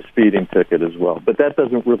same with a speeding ticket as well. But that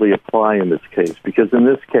doesn't really apply in this case, because in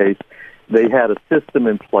this case, they had a system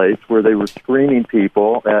in place where they were screening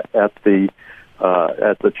people at the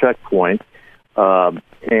checkpoint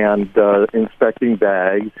and inspecting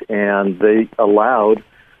bags, and they allowed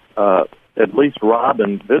at least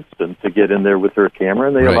Robin Vidston to get in there with her camera,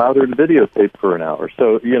 and they allowed her to videotape for an hour.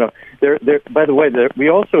 So, by the way, we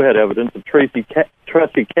also had evidence of Tracy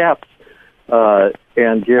Capps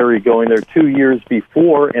and Gary going there 2 years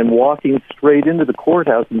before and walking straight into the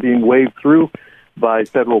courthouse and being waved through by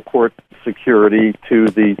federal court security to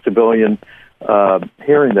the civilian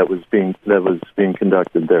hearing that was being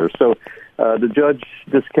conducted there. So the judge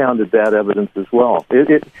discounted that evidence as well.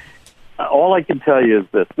 All I can tell you is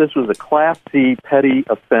this was a Class C petty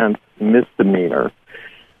offense misdemeanor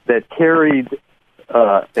that carried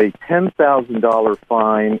a $10,000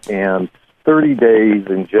 fine and 30 days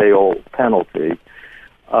in jail penalty.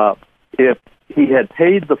 If he had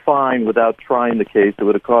paid the fine without trying the case, it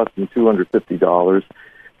would have cost him $250.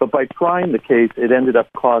 But by trying the case, it ended up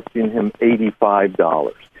costing him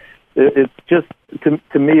 $85. It's just,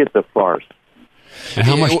 to me, it's a farce. And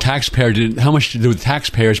how much did the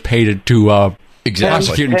taxpayers pay to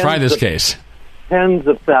prosecute and try this case? Tens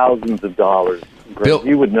of thousands of dollars. Greg. Bill,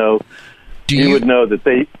 you would know. You would know that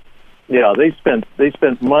they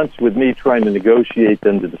spent months with me trying to negotiate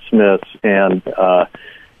them to dismiss, and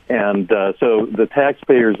so the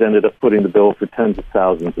taxpayers ended up putting the bill for tens of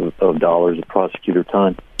thousands of dollars of prosecutor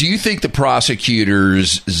time. Do you think the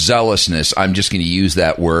prosecutor's zealousness, I'm just going to use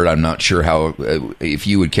that word, I'm not sure how, if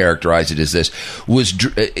you would characterize it as this, was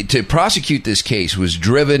to prosecute this case was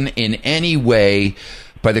driven in any way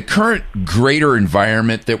by the current greater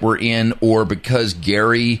environment that we're in, or because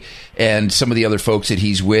Gary and some of the other folks that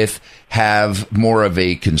he's with have more of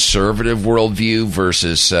a conservative worldview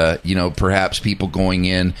versus, perhaps people going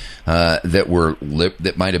in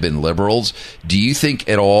that might have been liberals? Do you think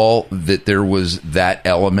at all that there was that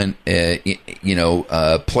element,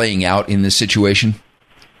 playing out in this situation?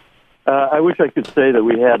 I wish I could say that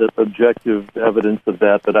we had objective evidence of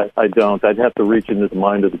that, but I don't. I'd have to reach into the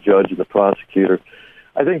mind of the judge and the prosecutor.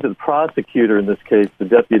 I think that the prosecutor in this case, the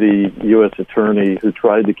deputy U.S. attorney who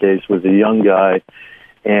tried the case, was a young guy,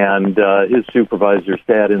 and his supervisor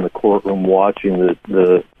sat in the courtroom watching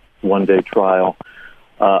the one-day trial.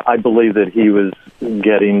 I believe that he was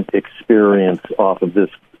getting experience off of this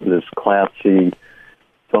Class C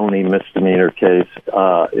phony misdemeanor case.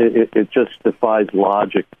 It just defies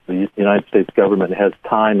logic. The United States government has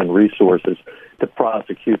time and resources to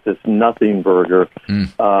prosecute this nothing burger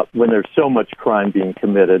when there's so much crime being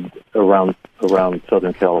committed around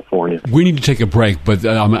Southern California. We need to take a break, but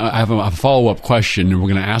I have a follow-up question, and I'm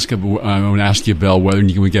going to ask you, Bill, whether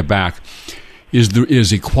when we get back.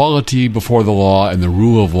 Is equality before the law and the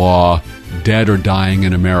rule of law dead or dying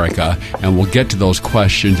in America? And we'll get to those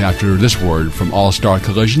questions after this word from All-Star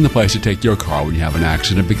Collision, the place to take your car when you have an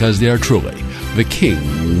accident, because they are truly the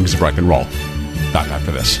kings of rock and roll. Back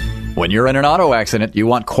after this. When you're in an auto accident, you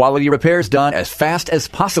want quality repairs done as fast as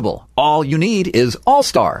possible. All you need is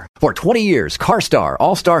All-Star. For 20 years, CarStar,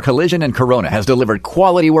 All-Star Collision, and Corona has delivered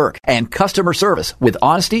quality work and customer service with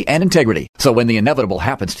honesty and integrity. So when the inevitable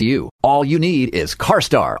happens to you, all you need is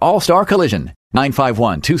CarStar, All-Star Collision.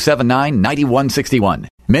 951-279-9161.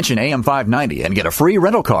 Mention AM 590 and get a free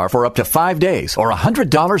rental car for up to 5 days or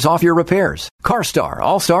 $100 off your repairs. CarStar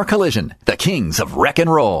All-Star Collision, the kings of wreck and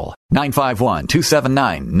roll.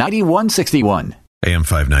 951-279-9161. AM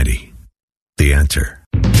 590, The Answer.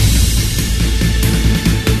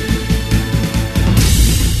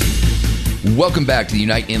 Welcome back to the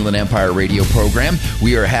Unite Inland Empire radio program.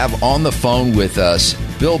 We have on the phone with us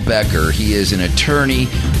Bill Becker. He is an attorney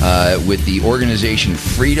with the organization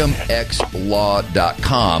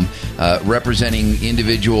freedomxlaw.com, representing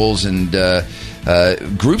individuals and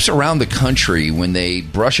groups around the country when they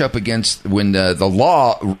brush up against, when the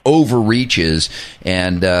law overreaches.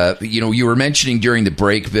 And, you were mentioning during the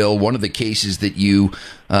break, Bill, one of the cases that you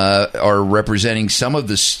are representing some of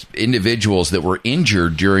the individuals that were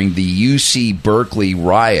injured during the UC Berkeley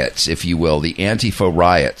riots, if you will, the Antifa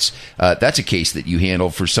riots. That's a case that you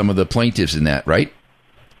handled for some of the plaintiffs in that, right?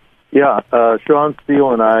 Yeah, Sean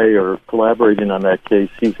Steele and I are collaborating on that case.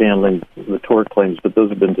 He's handling the tort claims, but those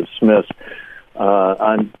have been dismissed.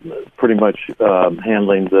 I'm pretty much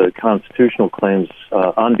handling the constitutional claims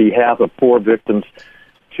on behalf of 4 victims,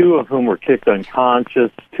 2 of whom were kicked unconscious,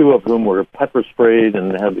 2 of whom were pepper sprayed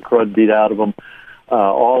and had the crud beat out of them,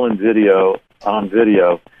 all on video.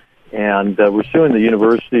 And we're suing the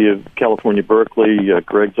University of California, Berkeley,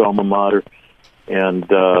 Greg's alma mater, and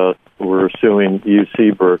we're suing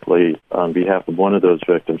UC Berkeley on behalf of one of those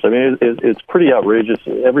victims. I mean, it's pretty outrageous.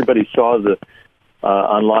 Everybody saw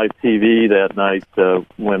on live TV that night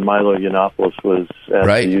when Milo Yiannopoulos was at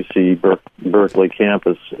the UC Berkeley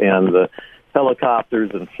campus, and the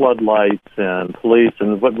helicopters and floodlights and police.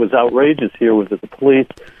 And what was outrageous here was that the police,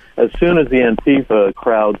 as soon as the Antifa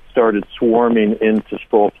crowd started swarming into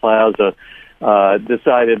Sproul Plaza,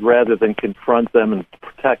 decided rather than confront them and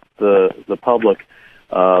protect the public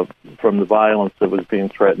from the violence that was being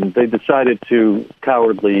threatened, they decided to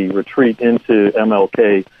cowardly retreat into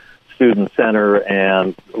MLK Student Center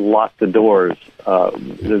and lock the doors.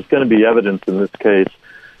 There's going to be evidence in this case,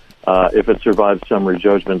 if it survives summary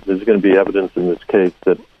judgment, there's going to be evidence in this case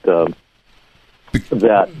that the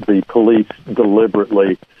police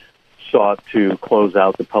deliberately sought to close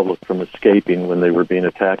out the public from escaping when they were being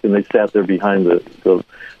attacked, and they sat there behind the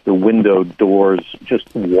window doors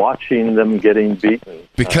just watching them getting beaten.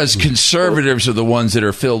 Because conservatives are the ones that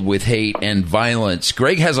are filled with hate and violence.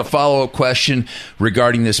 Greg has a follow-up question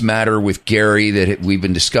regarding this matter with Gary that we've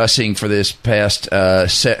been discussing for this past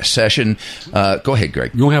session. Go ahead,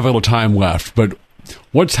 Greg. You only have a little time left, but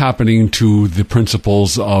what's happening to the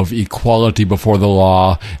principles of equality before the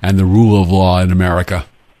law and the rule of law in America?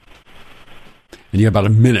 And you have about a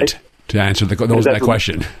minute to answer that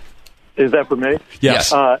question. Is that for me?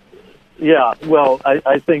 Yes. Yeah, well,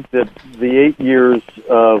 I think that the 8 years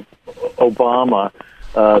of Obama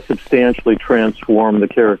substantially transformed the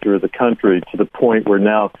character of the country to the point where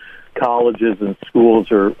now colleges and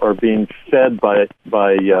schools are being fed by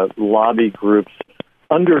lobby groups,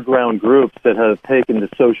 underground groups that have taken to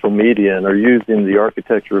social media and are using the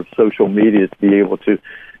architecture of social media to be able to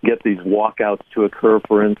get these walkouts to occur,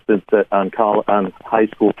 for instance, on high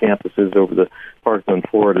school campuses over the Parkland,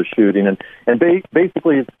 Florida shooting. And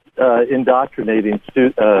basically it's indoctrinating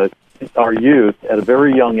our youth at a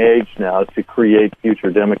very young age now to create future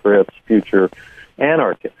Democrats, future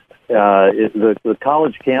anarchists. The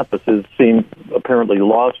college campuses seem apparently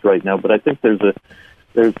lost right now, but I think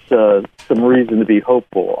there's some reason to be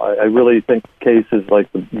hopeful. I really think cases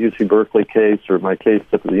like the UC Berkeley case or my case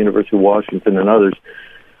at the University of Washington and others,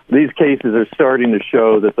 these cases are starting to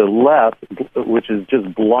show that the left, which is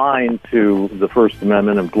just blind to the First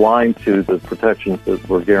Amendment and blind to the protections that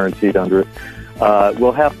were guaranteed under it,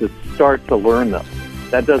 will have to start to learn them.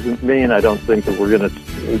 That doesn't mean I don't think that we're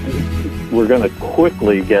going to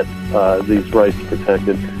quickly get these rights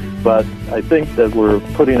protected, but I think that we're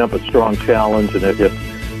putting up a strong challenge, and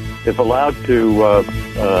if allowed to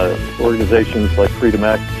organizations like Freedom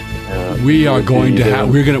X, we're going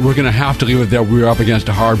to have to leave it there. We're up against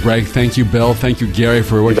a hard break. Thank you, Bill. Thank you, Gary,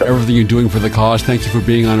 for everything you're doing for the cause. Thank you for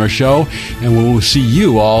being on our show, and we will see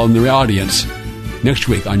you all in the audience next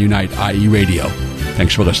week on Unite IE Radio.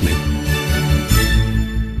 Thanks for listening.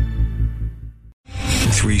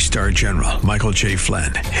 3-star General Michael J.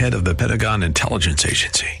 Flynn, head of the Pentagon Intelligence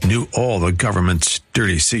Agency, knew all the government's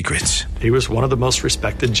dirty secrets. He was one of the most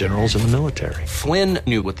respected generals in the military. Flynn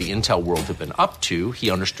knew what the intel world had been up to.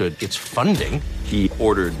 He understood its funding. He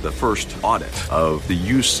ordered the first audit of the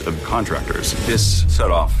use of contractors. This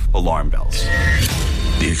set off alarm bells.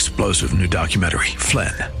 The explosive new documentary,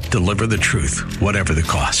 Flynn, Deliver the Truth, Whatever the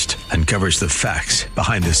Cost, uncovers the facts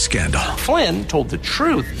behind this scandal. Flynn told the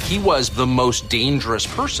truth. He was the most dangerous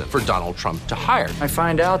person for Donald Trump to hire. I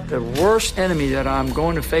find out the worst enemy that I'm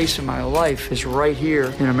going to face in my life is right here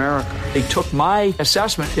in America. They took my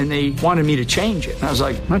assessment and they wanted me to change it. And I was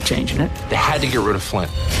like, I'm not changing it. They had to get rid of Flynn.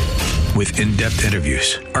 With in-depth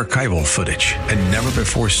interviews, archival footage, and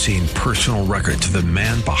never-before-seen personal records of the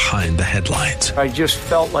man behind the headlines. I just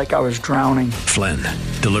felt like I was drowning. Flynn,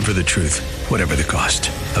 Deliver the Truth, Whatever the Cost.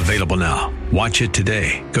 Available now. Watch it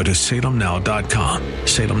today. Go to salemnow.com.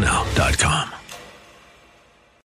 salemnow.com.